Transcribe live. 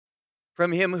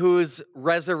From him whose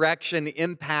resurrection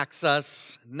impacts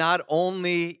us not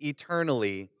only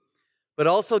eternally, but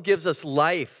also gives us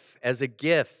life as a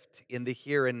gift in the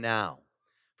here and now.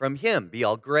 From him be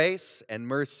all grace and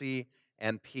mercy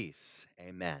and peace.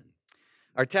 Amen.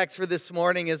 Our text for this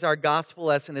morning is our gospel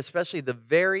lesson, especially the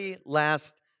very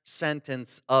last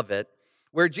sentence of it,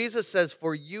 where Jesus says,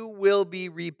 "For you will be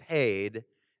repaid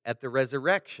at the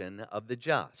resurrection of the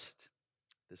just."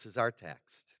 This is our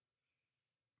text.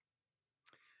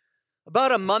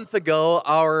 About a month ago,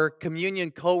 our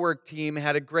communion co-work team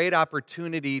had a great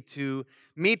opportunity to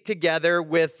meet together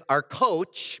with our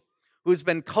coach, who's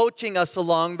been coaching us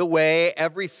along the way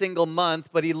every single month,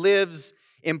 but he lives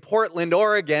in Portland,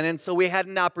 Oregon, and so we had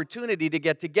an opportunity to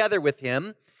get together with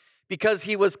him because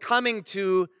he was coming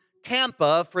to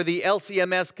Tampa for the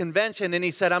LCMS convention, and he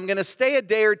said, "I'm going to stay a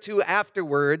day or two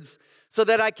afterwards so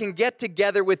that I can get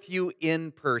together with you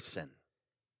in person."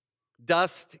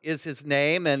 Dust is his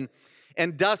name, and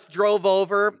Dust drove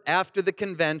over after the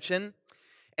convention.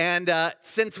 And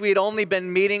since we had only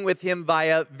been meeting with him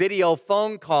via video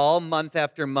phone call month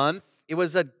after month, it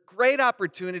was a great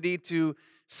opportunity to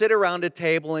sit around a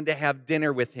table and to have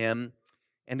dinner with him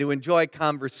and to enjoy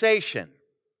conversation.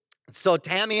 So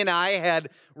Tammy and I had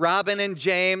Robin and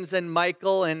James and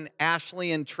Michael and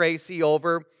Ashley and Tracy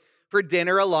over for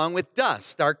dinner along with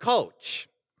Dust, our coach.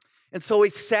 And so we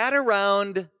sat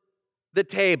around the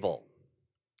table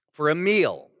for a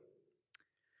meal.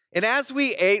 And as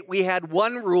we ate, we had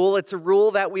one rule. It's a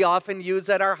rule that we often use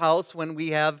at our house when we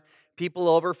have people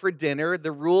over for dinner.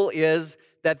 The rule is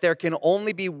that there can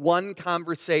only be one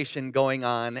conversation going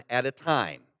on at a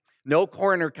time. No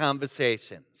corner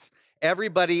conversations.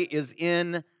 Everybody is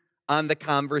in on the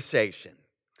conversation.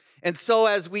 And so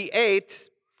as we ate,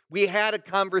 we had a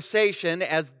conversation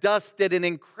as Dust did an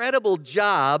incredible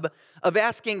job of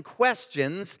asking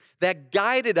questions that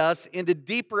guided us into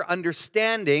deeper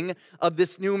understanding of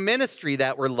this new ministry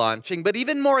that we're launching. But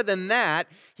even more than that,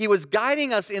 he was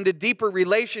guiding us into deeper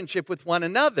relationship with one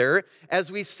another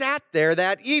as we sat there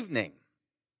that evening.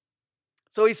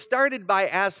 So he started by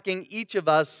asking each of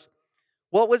us,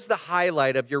 "What was the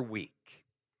highlight of your week?"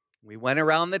 We went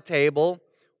around the table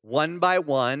one by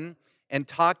one and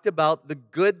talked about the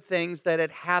good things that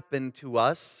had happened to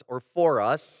us or for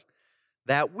us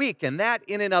that week. And that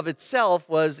in and of itself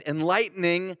was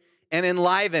enlightening and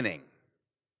enlivening.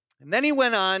 And then he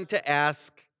went on to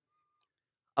ask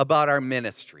about our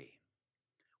ministry.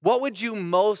 What would you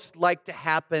most like to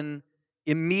happen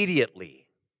immediately?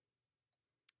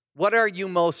 What are you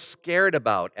most scared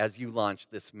about as you launch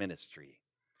this ministry?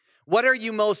 What are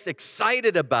you most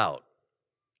excited about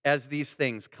as these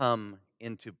things come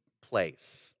into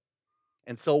place?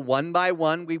 And so one by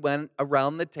one, we went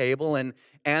around the table and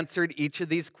answered each of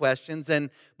these questions.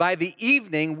 And by the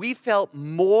evening, we felt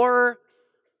more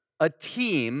a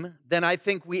team than I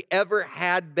think we ever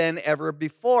had been ever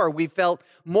before. We felt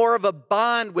more of a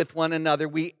bond with one another.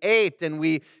 We ate and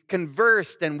we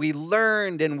conversed and we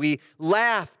learned and we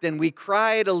laughed and we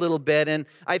cried a little bit. And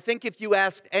I think if you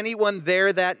asked anyone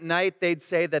there that night, they'd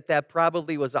say that that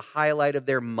probably was a highlight of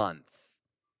their month,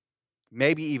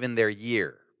 maybe even their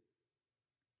year.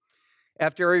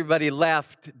 After everybody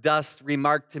left, Dust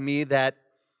remarked to me that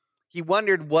he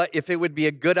wondered if it would be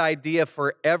a good idea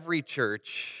for every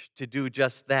church to do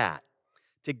just that,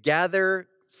 to gather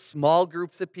small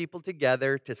groups of people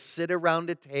together, to sit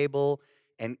around a table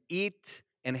and eat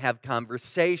and have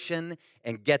conversation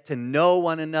and get to know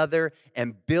one another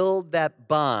and build that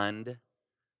bond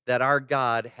that our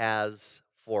God has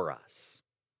for us.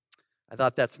 I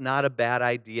thought that's not a bad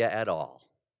idea at all.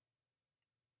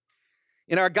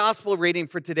 In our gospel reading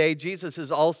for today, Jesus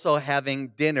is also having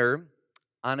dinner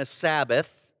on a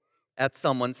Sabbath at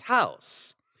someone's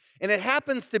house. And it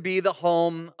happens to be the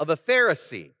home of a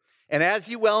Pharisee. And as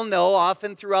you well know,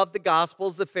 often throughout the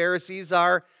Gospels, the Pharisees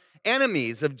are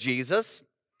enemies of Jesus.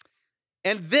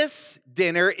 And this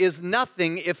dinner is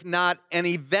nothing if not an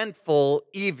eventful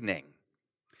evening.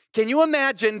 Can you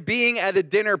imagine being at a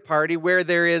dinner party where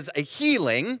there is a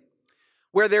healing,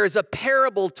 where there is a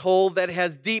parable told that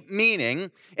has deep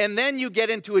meaning, and then you get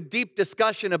into a deep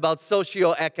discussion about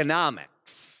socioeconomics?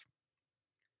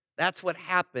 That's what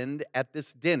happened at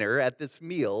this dinner, at this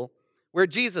meal, where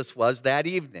Jesus was that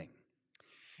evening.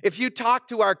 If you talk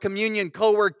to our communion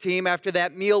co-work team after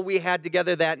that meal we had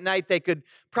together that night, they could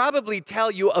probably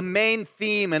tell you a main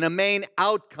theme and a main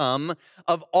outcome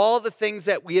of all the things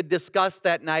that we had discussed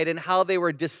that night and how they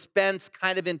were dispensed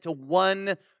kind of into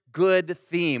one good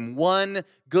theme, one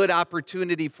good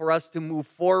opportunity for us to move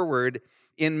forward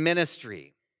in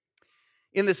ministry.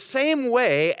 In the same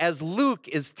way as Luke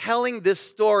is telling this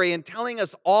story and telling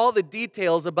us all the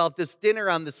details about this dinner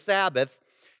on the Sabbath,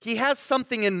 he has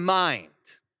something in mind.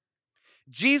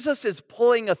 Jesus is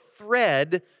pulling a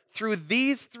thread through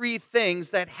these three things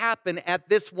that happen at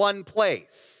this one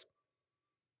place,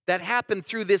 that happen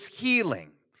through this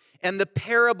healing and the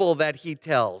parable that he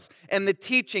tells and the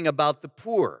teaching about the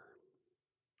poor.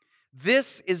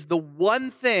 This is the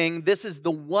one thing, this is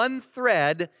the one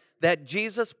thread that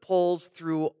Jesus pulls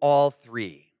through all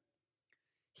three.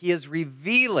 He is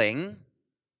revealing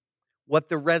what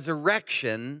the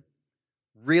resurrection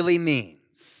really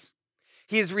means.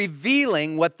 He is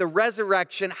revealing what the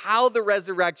resurrection, how the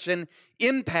resurrection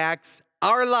impacts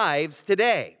our lives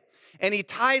today. And he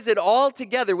ties it all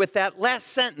together with that last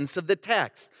sentence of the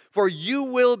text. For you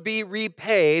will be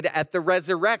repaid at the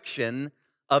resurrection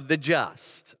of the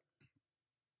just.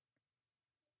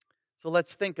 So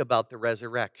let's think about the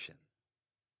resurrection.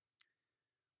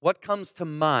 What comes to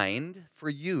mind for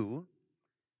you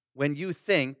when you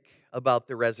think about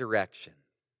the resurrection?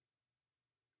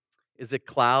 Is it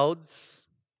clouds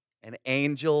and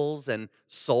angels and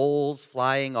souls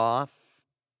flying off?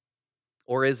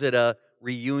 Or is it a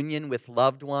reunion with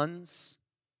loved ones?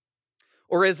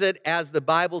 Or is it, as the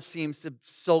Bible seems to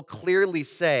so clearly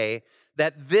say,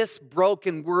 that this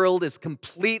broken world is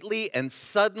completely and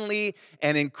suddenly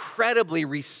and incredibly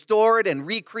restored and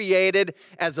recreated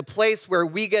as a place where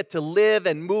we get to live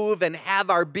and move and have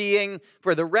our being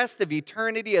for the rest of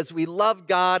eternity as we love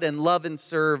God and love and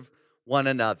serve one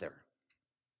another?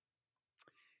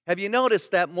 Have you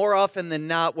noticed that more often than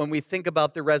not, when we think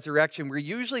about the resurrection, we're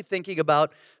usually thinking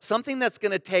about something that's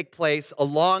going to take place a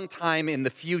long time in the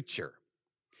future?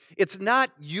 It's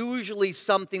not usually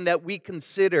something that we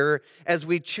consider as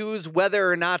we choose whether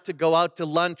or not to go out to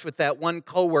lunch with that one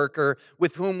coworker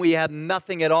with whom we have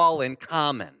nothing at all in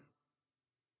common.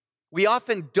 We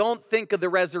often don't think of the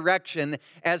resurrection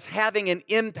as having an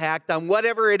impact on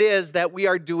whatever it is that we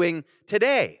are doing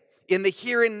today, in the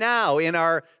here and now, in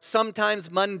our sometimes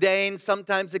mundane,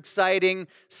 sometimes exciting,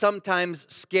 sometimes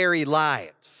scary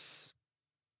lives.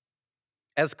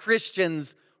 As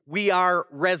Christians, we are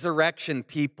resurrection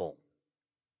people.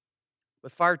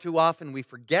 But far too often we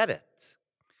forget it,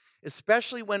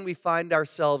 especially when we find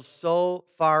ourselves so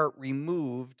far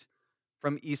removed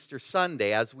from Easter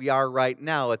Sunday, as we are right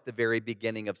now at the very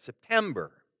beginning of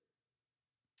September.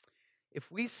 If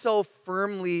we so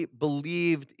firmly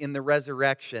believed in the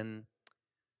resurrection,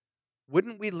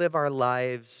 wouldn't we live our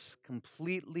lives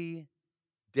completely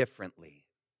differently?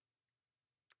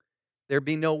 There'd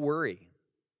be no worry.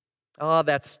 Oh,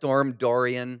 that storm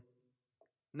Dorian,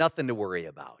 nothing to worry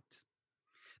about.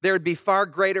 There would be far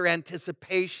greater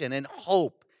anticipation and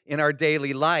hope in our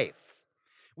daily life.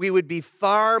 We would be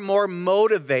far more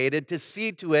motivated to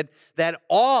see to it that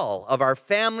all of our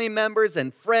family members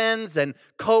and friends and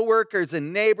coworkers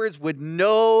and neighbors would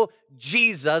know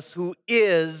Jesus, who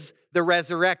is the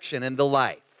resurrection and the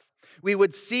life. We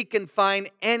would seek and find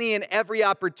any and every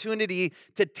opportunity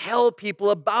to tell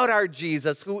people about our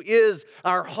Jesus, who is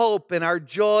our hope and our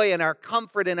joy and our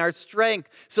comfort and our strength,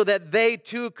 so that they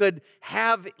too could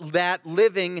have that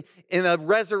living in a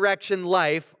resurrection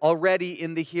life already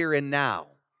in the here and now.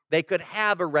 They could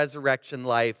have a resurrection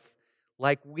life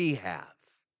like we have.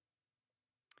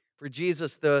 For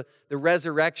Jesus, the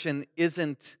resurrection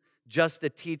isn't just a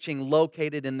teaching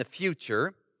located in the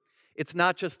future. It's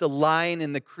not just a line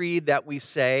in the creed that we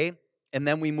say, and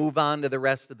then we move on to the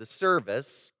rest of the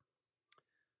service.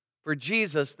 For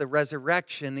Jesus, the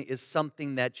resurrection is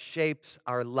something that shapes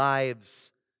our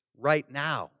lives right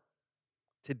now,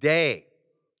 today,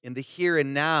 in the here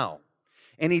and now.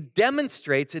 And he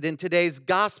demonstrates it in today's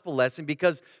gospel lesson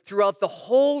because throughout the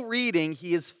whole reading,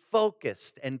 he is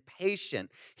focused and patient.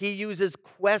 He uses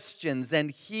questions and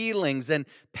healings and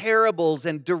parables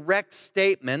and direct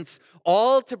statements,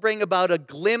 all to bring about a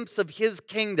glimpse of his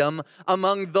kingdom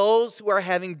among those who are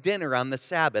having dinner on the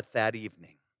Sabbath that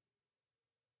evening.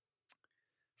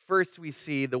 First, we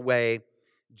see the way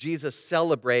Jesus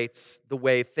celebrates the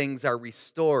way things are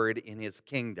restored in his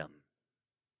kingdom.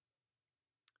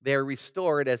 They are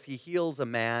restored as he heals a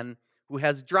man who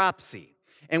has dropsy.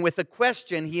 And with a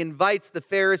question, he invites the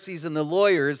Pharisees and the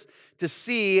lawyers to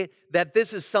see that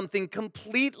this is something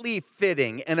completely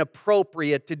fitting and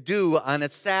appropriate to do on a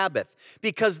Sabbath,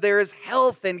 because there is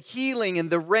health and healing in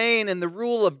the reign and the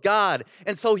rule of God.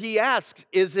 And so he asks,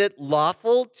 is it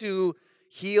lawful to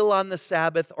heal on the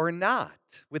Sabbath or not?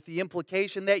 With the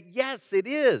implication that yes, it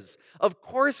is. Of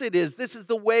course it is. This is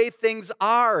the way things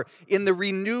are in the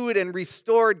renewed and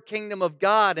restored kingdom of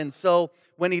God. And so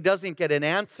when he doesn't get an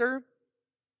answer,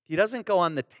 he doesn't go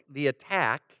on the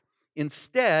attack.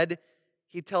 Instead,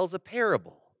 he tells a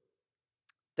parable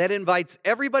that invites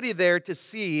everybody there to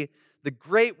see the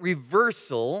great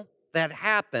reversal that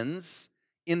happens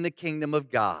in the kingdom of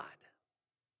God.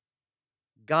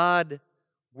 God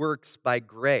works by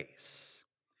grace.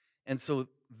 And so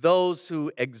those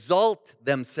who exalt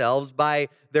themselves by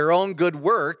their own good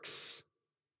works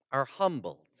are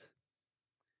humbled.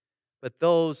 But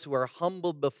those who are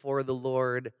humbled before the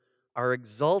Lord are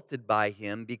exalted by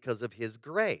him because of his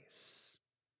grace.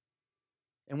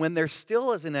 And when there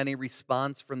still isn't any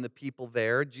response from the people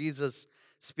there, Jesus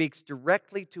speaks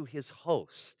directly to his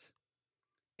host.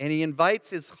 And he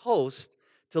invites his host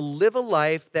to live a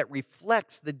life that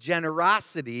reflects the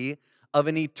generosity of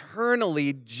an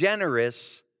eternally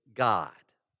generous God.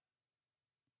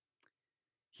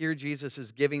 Here Jesus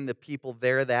is giving the people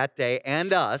there that day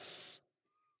and us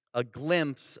a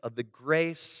glimpse of the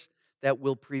grace that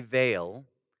will prevail,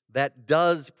 that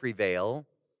does prevail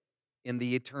in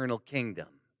the eternal kingdom.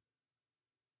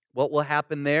 What will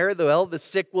happen there? Well, the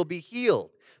sick will be healed.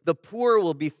 The poor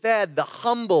will be fed. The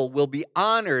humble will be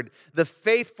honored. The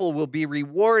faithful will be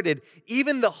rewarded.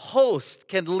 Even the host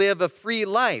can live a free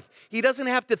life. He doesn't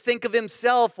have to think of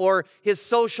himself or his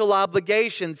social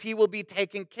obligations. He will be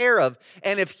taken care of.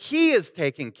 And if he is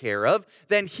taken care of,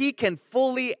 then he can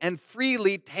fully and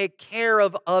freely take care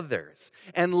of others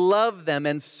and love them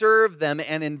and serve them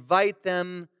and invite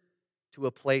them to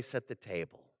a place at the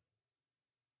table.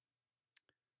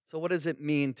 So what does it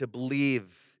mean to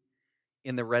believe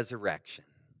in the resurrection?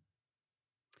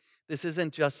 This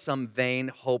isn't just some vain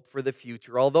hope for the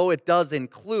future, although it does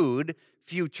include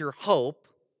future hope,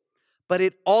 but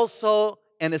it also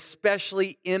and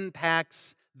especially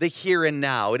impacts the here and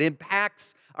now. It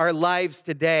impacts our lives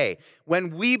today.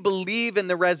 When we believe in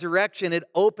the resurrection, it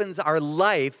opens our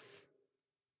life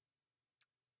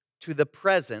to the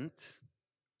present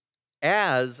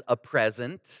as a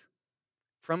present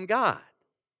from God.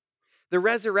 The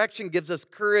resurrection gives us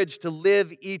courage to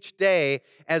live each day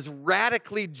as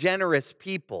radically generous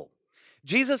people.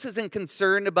 Jesus isn't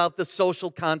concerned about the social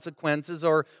consequences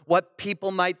or what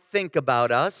people might think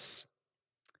about us.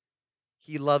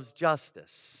 He loves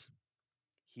justice.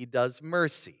 He does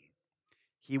mercy.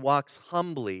 He walks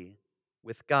humbly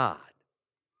with God,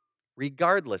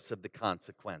 regardless of the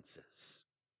consequences.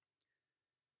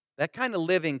 That kind of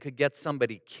living could get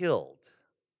somebody killed,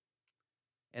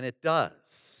 and it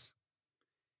does,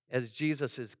 as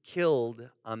Jesus is killed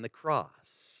on the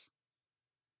cross.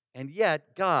 And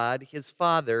yet, God, his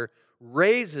Father,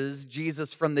 raises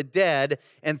Jesus from the dead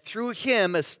and through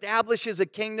him establishes a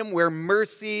kingdom where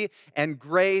mercy and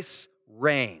grace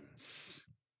reigns.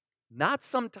 Not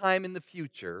sometime in the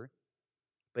future,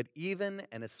 but even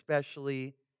and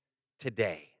especially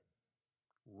today,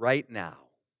 right now.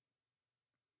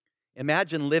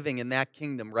 Imagine living in that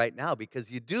kingdom right now, because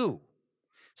you do.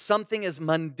 Something as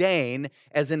mundane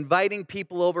as inviting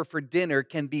people over for dinner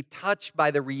can be touched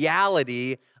by the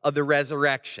reality of the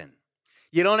resurrection.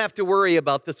 You don't have to worry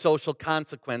about the social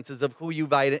consequences of who you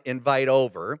invite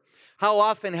over. How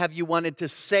often have you wanted to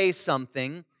say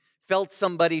something, felt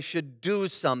somebody should do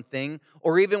something,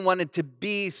 or even wanted to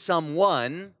be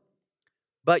someone,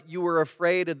 but you were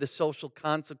afraid of the social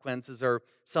consequences or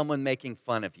someone making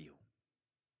fun of you?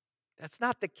 That's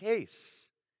not the case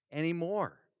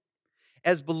anymore.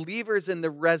 As believers in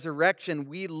the resurrection,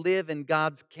 we live in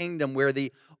God's kingdom where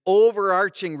the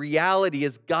overarching reality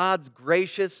is God's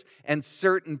gracious and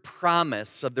certain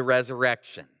promise of the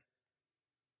resurrection.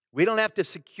 We don't have to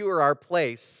secure our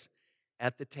place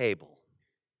at the table.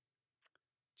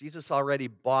 Jesus already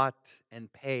bought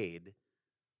and paid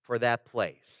for that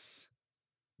place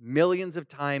millions of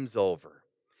times over.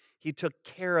 He took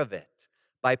care of it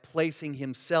by placing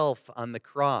himself on the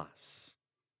cross.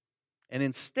 And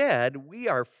instead, we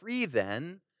are free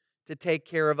then to take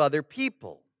care of other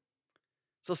people.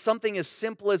 So something as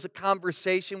simple as a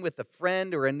conversation with a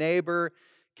friend or a neighbor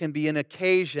can be an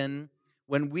occasion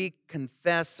when we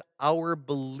confess our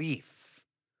belief,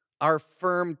 our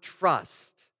firm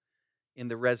trust in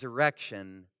the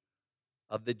resurrection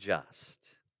of the just.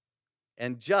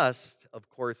 And just, of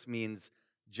course, means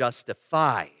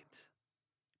justified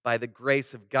by the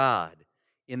grace of God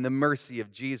in the mercy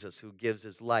of Jesus who gives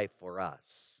his life for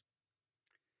us.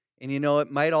 And you know,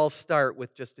 it might all start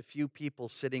with just a few people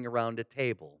sitting around a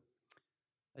table,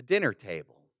 a dinner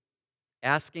table,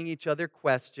 asking each other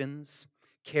questions,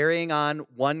 carrying on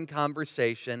one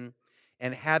conversation,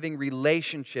 and having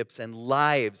relationships and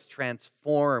lives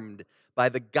transformed by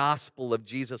the gospel of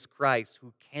Jesus Christ,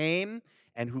 who came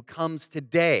and who comes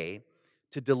today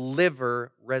to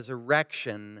deliver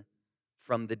resurrection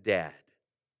from the dead.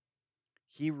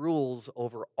 He rules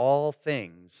over all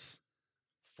things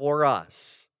for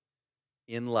us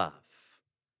in love.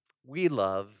 We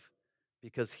love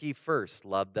because he first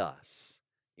loved us.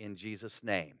 In Jesus'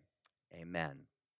 name, amen.